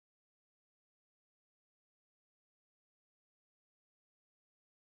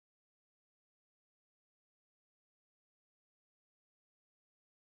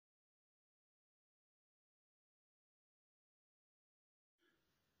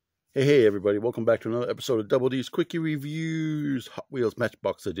Hey everybody, welcome back to another episode of Double D's Quickie Reviews, Hot Wheels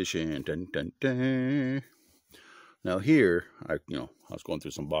Matchbox Edition. Dun, dun, dun. Now here, I was going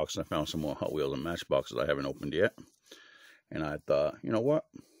through some boxes and I found some more Hot Wheels and Matchboxes I haven't opened yet. And I thought, you know what?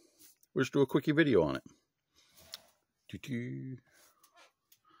 We'll just do a quickie video on it.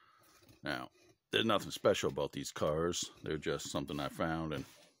 Now, there's nothing special about these cars. They're just something I found, and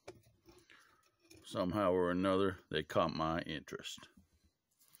somehow or another, they caught my interest.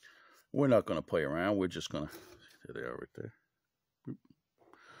 We're not going to play around. We're just going to, there they are right there.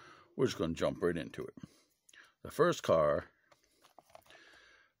 We're just going to jump right into it. The first car,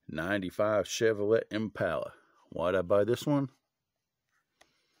 95 Chevrolet Impala. Why'd I buy this one?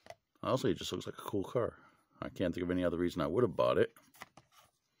 Honestly, it just looks like a cool car. I can't think of any other reason I would have bought it.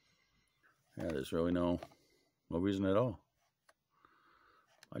 Yeah, there's really no reason at all.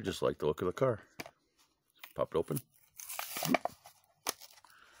 I just like the look of the car. Pop it open.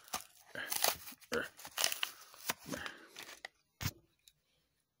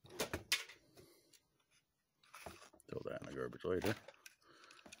 Throw that in the garbage later.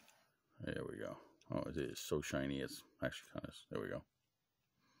 There we go. Oh, it is so shiny. It's actually kind of, there we go.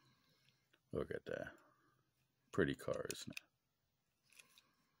 Look at that. Pretty car, isn't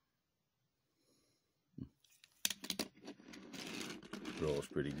it? Rolls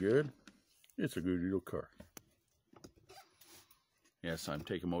pretty good. It's a good little car. Yes, I'm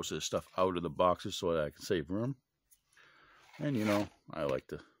taking most of this stuff out of the boxes so that I can save room. And you know, I like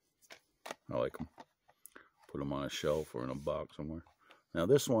them. Put them on a shelf or in a box somewhere. Now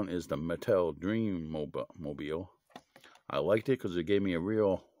this one is the Mattel Dream Mobile. I liked it because it gave me a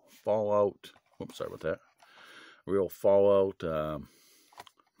real Fallout. Oops, sorry about that. Real Fallout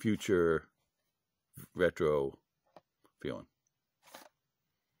future retro feeling.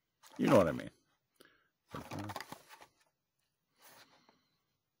 You know what I mean.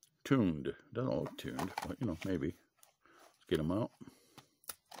 Tuned. Doesn't look tuned, but you know, maybe. Let's get them out.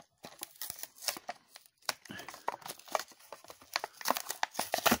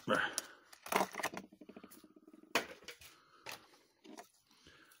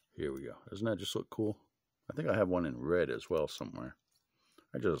 Here we go. Doesn't that just look cool? I think I have one in red as well somewhere.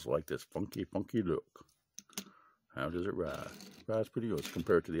 I just like this funky look. How does it ride? Rides pretty good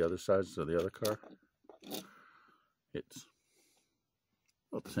compared to the other sides of the other car. It's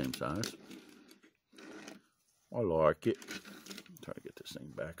about the same size. I like it. Try to get this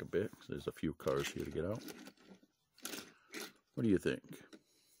thing back a bit because there's a few cars here to get out. What do you think?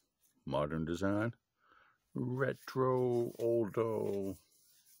 Modern design? Retro, oldo,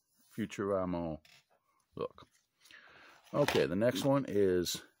 Futuramo. Look. Okay, the next one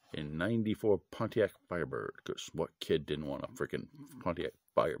is a 94 Pontiac Firebird. Because what kid didn't want a freaking Pontiac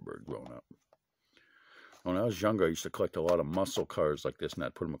Firebird growing up? When I was younger, I used to collect a lot of muscle cars like this, and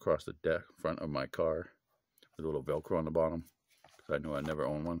I'd put them across the front of my car with a little Velcro on the bottom. Because I knew I'd never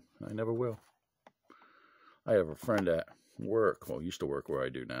own one, and I never will. I have a friend at work, well, used to work where I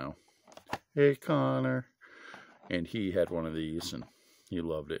do now. Hey, Connor. And he had one of these, and he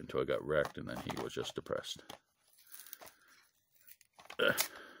loved it until I got wrecked, and then he was just depressed.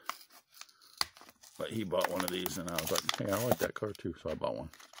 But he bought one of these, and I was like, hey, I like that car too, so I bought one.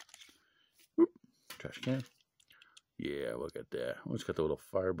 Oop, trash can. Yeah, look at that. Oh, it's got the little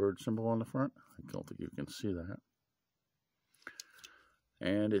Firebird symbol on the front. I don't think you can see that.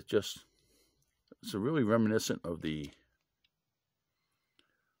 And it's a really reminiscent of the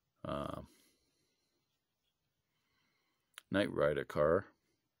Knight Rider car,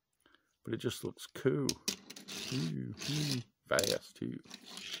 but it just looks cool. Fast too.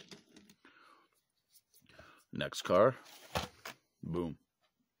 Next car, boom,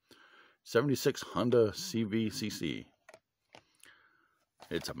 76 Honda CVCC.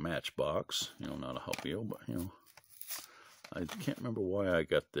 It's a Matchbox, you know, not a Hot Wheel, but you know, I can't remember why I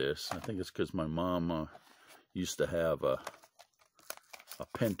got this. I think it's because my mom used to have a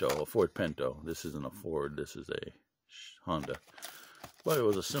Pinto, a Ford Pinto. This isn't a Ford, this is a Honda, but it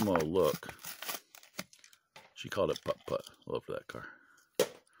was a similar look. She called it Putt Putt. Love that car.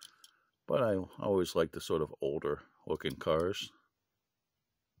 But I always like the sort of older looking cars.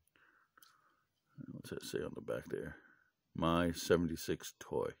 What's that say on the back there? My 76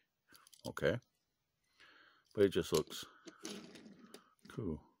 toy. Okay. But it just looks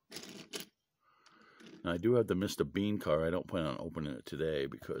cool. Now I do have the Mr. Bean car. I don't plan on opening it today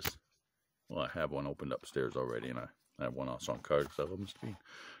because, well, I have one opened upstairs already, and I have one also on card because I love Mr. Bean.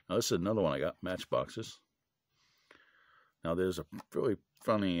 Now this is another one I got, Matchboxes. Now there's a really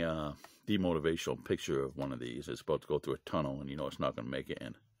funny demotivational picture of one of these. It's about to go through a tunnel, and you know it's not going to make it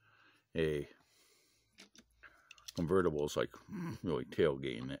in. A convertible is like really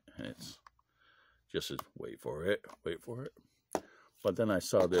tailgating it, and it's just as wait for it. But then I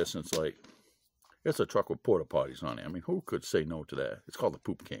saw this, and it's like, it's a truck with porta potties on it. I mean, who could say no to that? It's called the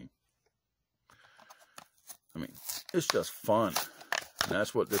Poop King. I mean, it's just fun. And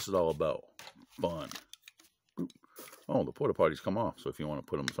that's what this is all about. Fun. Oh, the porta potties come off, so if you want to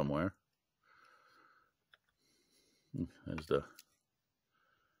put them somewhere. There's the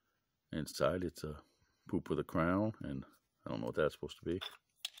inside. It's a poop with a crown, and I don't know what that's supposed to be.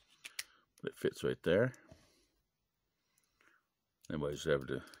 But it fits right there. Anybody's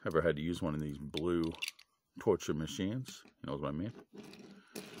ever had to use one of these blue torture machines? You know what I mean?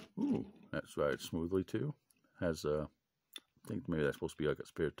 Ooh, that's rides smoothly too. Has a, I think maybe that's supposed to be like a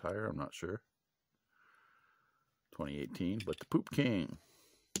spare tire. I'm not sure. 2018, but the Poop King.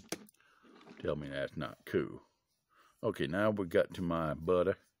 Tell me that's not cool. Okay, now we got to my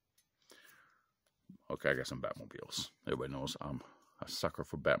butter. Okay, I got some Batmobiles. Everybody knows I'm a sucker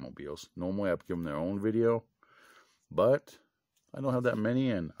for Batmobiles. Normally I give them their own video, but I don't have that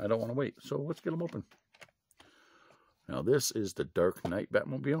many and I don't want to wait. So let's get them open. Now this is the Dark Knight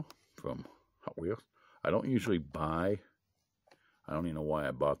Batmobile from Hot Wheels. I don't usually buy, I don't even know why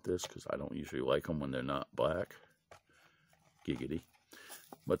I bought this, because I don't usually like them when they're not black. Giggity.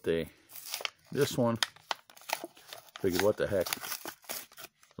 But this one, figured what the heck,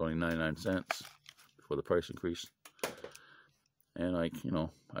 it's only 99 cents before the price increase. And like, you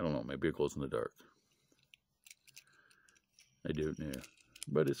know, I don't know, maybe it glows in the dark. I do, yeah.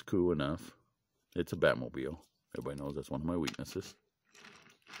 But it's cool enough. It's a Batmobile. Everybody knows that's one of my weaknesses.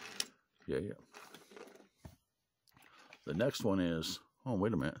 Yeah. The next one is, oh,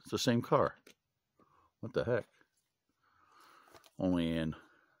 wait a minute, it's the same car. What the heck? Only in,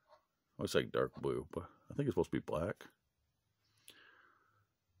 looks like dark blue, but I think it's supposed to be black.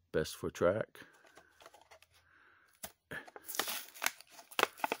 Best for track.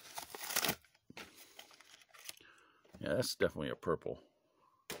 Yeah, that's definitely a purple.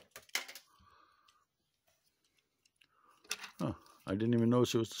 Huh, I didn't even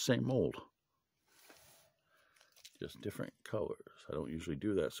notice it was the same mold. Just different colors. I don't usually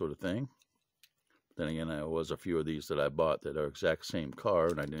do that sort of thing. Then again, there was a few of these that I bought that are exact same car,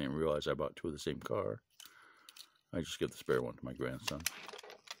 and I didn't even realize I bought two of the same car. I just give the spare one to my grandson.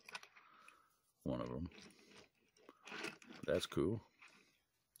 One of them. That's cool.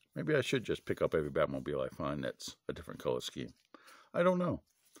 Maybe I should just pick up every Batmobile I find that's a different color scheme. I don't know.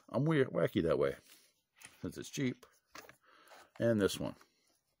 I'm weird, wacky that way, since it's cheap. And this one.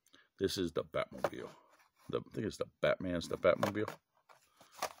 This is the Batmobile. I think it's the Batman's the Batmobile.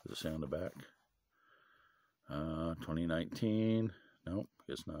 Does it say on the back? 2019. Nope,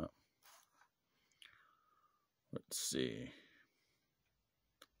 guess not. Let's see.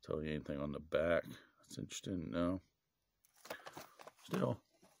 Tell you anything on the back that's interesting? No. Still,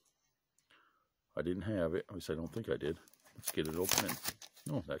 I didn't have it. At least I don't think I did. Let's get it open.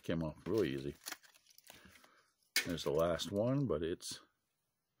 Oh, that came off really easy. There's the last one, but it's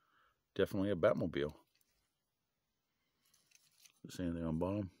definitely a Batmobile. Does it say anything on the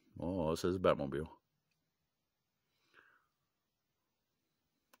bottom? Oh, it says Batmobile.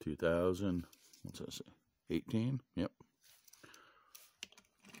 2000, what's that say? 18? Yep.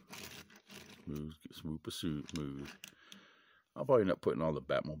 Smooth. I'll probably end up putting all the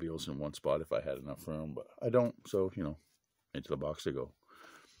Batmobiles in one spot if I had enough room, but I don't, so, you know, into the box they go.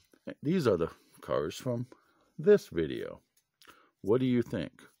 These are the cars from this video. What do you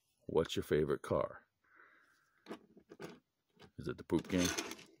think? What's your favorite car? Is it the Poop King?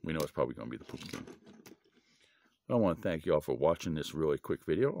 We know it's probably going to be the Poop King. I want to thank you all for watching this really quick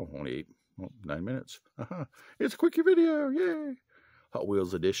video. Oh, only 9 minutes. It's a quickie video. Yay! Hot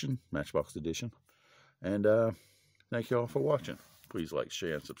Wheels edition, Matchbox edition. And thank you all for watching. Please like,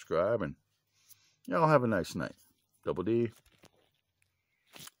 share, and subscribe. And y'all have a nice night. Double D.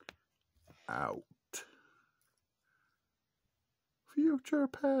 Out. Future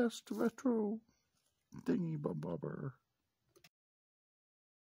past retro thingy bobber.